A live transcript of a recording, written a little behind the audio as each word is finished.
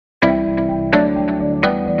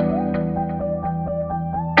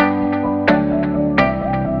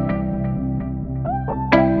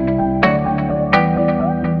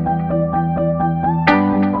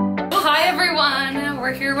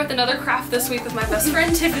another craft this week with my best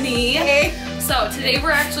friend Tiffany. Hey. So today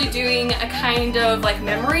we're actually doing a kind of like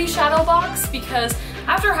memory shadow box, because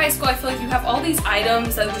after high school I feel like you have all these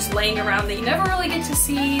items that are just laying around that you never really get to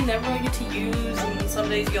see, never really get to use, and some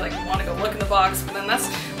days you like want to go look in the box, but then that's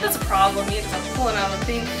a problem. You just have to pull it out of the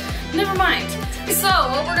thing. Never mind. So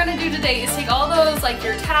what we're gonna do today is take all those, like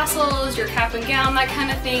your tassels, your cap and gown, that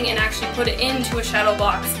kind of thing, and actually put it into a shadow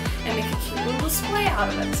box and make a cute little display out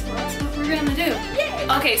of it. So that's what we're gonna do. Yay!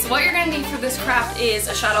 Okay, so what you're gonna need for this craft is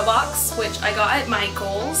a shadow box, which I got at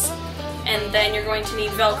Michael's, and then you're going to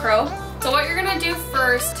need Velcro. So what you're gonna do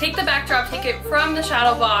first, take the backdrop, take it from the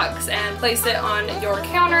shadow box and place it on your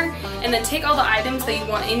counter, and then take all the items that you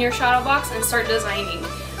want in your shadow box and start designing.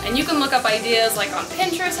 And you can look up ideas like on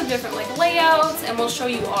Pinterest of different like layouts, and we'll show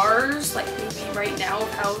you ours, like maybe right now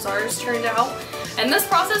of how ours turned out. And this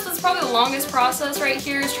process is probably the longest process right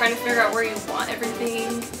here, is trying to figure out where you want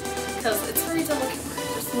everything, because it's very delicate.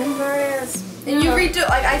 It is. And you redo,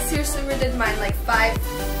 like I seriously redid mine like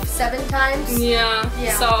 5-7 times. Yeah.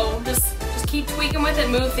 So just keep tweaking with it,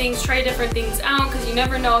 move things, try different things out, because you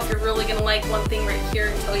never know if you're really gonna like one thing right here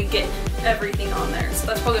until you get everything on there. So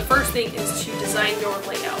that's probably the first thing, is to design your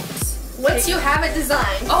layouts. Once you have it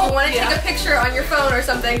designed, you want to take a picture on your phone or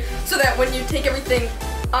something, so that when you take everything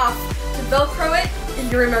off to Velcro it,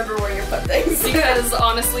 you remember where you put things. Because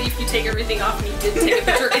honestly, if you take everything off and you didn't take a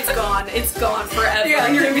picture, it's gone. It's gone forever. Yeah,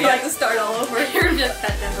 you're gonna be like to start all over. You're gonna be like,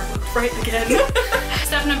 that never looked right again.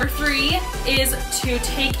 Step number 3 is to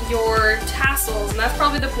take your tassels, and that's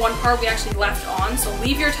probably the one part we actually left on. So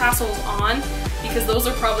leave your tassels on, because those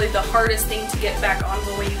are probably the hardest thing to get back on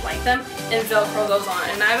the way you like them, and Velcro those on.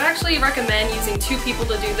 And I would actually recommend using 2 people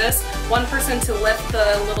to do this. One person to lift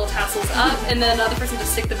the little tassels up, and then another person to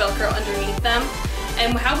stick the Velcro underneath them.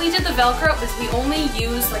 And how we did the Velcro is we only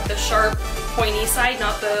used like the sharp pointy side,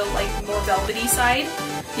 not the like more velvety side,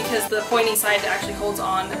 because the pointy side actually holds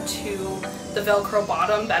on to the Velcro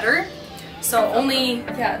bottom better. So only,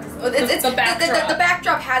 the backdrop. The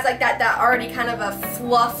backdrop has like that already kind of a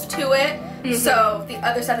fluff to it. So the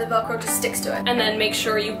other side of the Velcro just sticks to it. And then make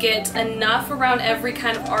sure you get enough around every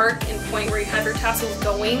kind of arc and point where you have your tassels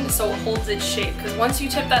going, so it holds its shape. Because once you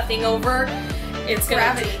tip that thing over, it's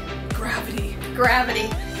gonna gravity.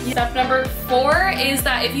 Step number 4 is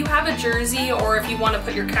that if you have a jersey, or if you want to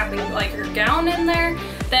put your cap and like your gown in there,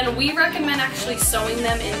 then we recommend actually sewing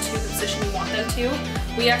them into the position you want them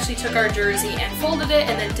to. We actually took our jersey and folded it,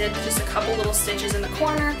 and then did just a couple little stitches in the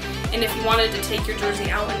corner. And if you wanted to take your jersey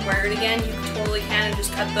out and wear it again, you totally can, and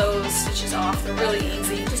just cut those stitches off. They're really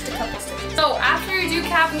easy. Just a couple stitches. So after you do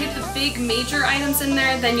cap and get the big major items in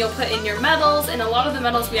there, then you'll put in your medals. And a lot of the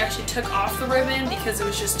medals we actually took off the ribbon because it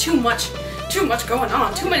was just too much going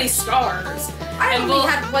on, too many stars. I only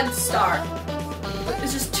had 1 star.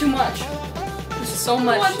 It's just too much. There's so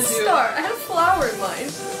much to do. 1 star. I had a flower in mine.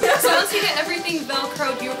 So once you get everything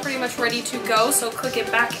Velcroed, you're pretty much ready to go. So click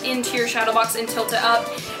it back into your shadow box and tilt it up.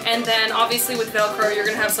 And then obviously with Velcro, you're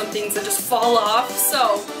gonna have some things that just fall off.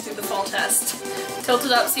 So do the fall test. Tilt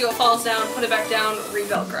it up, see what falls down, put it back down,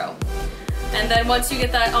 re-Velcro. And then once you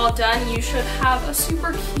get that all done, you should have a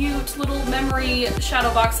super cute little memory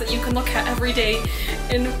shadow box that you can look at every day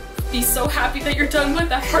and be so happy that you're done with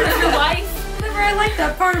that part of your life. Whenever I liked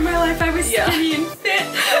that part of my life, I was skinny and fit.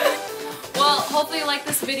 Well, hopefully you like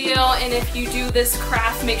this video, and if you do this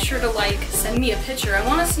craft, make sure to like, send me a picture. I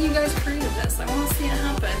want to see you guys create this. I want to see it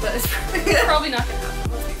happen, but it's probably not going to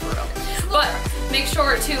happen, let's be for real. But make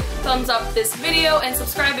sure to thumbs up this video and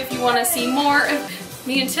subscribe if you want to see more of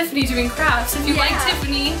me and Tiffany doing crafts. If you like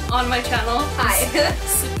Tiffany on my channel,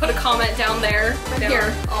 put a comment down there.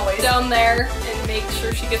 Here, always. Down there, and make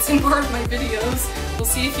sure she gets in more of my videos. We'll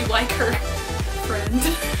see if you like her, friend.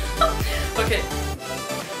 Okay.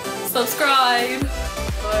 Subscribe.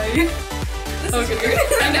 Bye. Okay.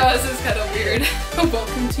 I know this is kind of weird.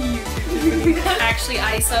 Welcome to YouTube. Actually,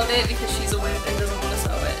 I sewed it because she's a wimp and doesn't want to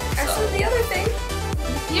sew it. I sewed the other thing.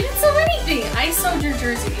 You didn't sew anything. I sewed your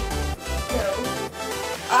jersey. No.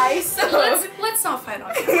 I sewed. Let's not fight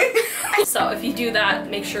on camera. So if you do that,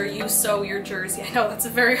 make sure you sew your jersey. I know that's a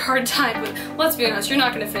very hard time, but let's be honest, you're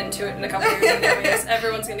not going to fit into it in a couple years anyways.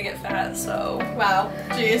 Everyone's going to get fat, so. Wow.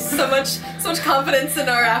 Jeez, so much confidence in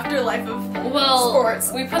our afterlife of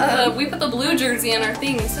sports. We put the blue jersey in our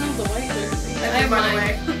thing instead of the white jersey. I have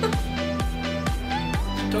mine.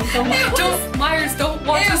 Myers, don't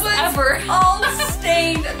watch us ever. All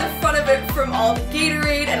stained at the front of it from all the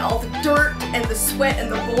Gatorade and all the dirt and the sweat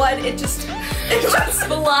and the blood. It just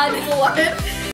blood.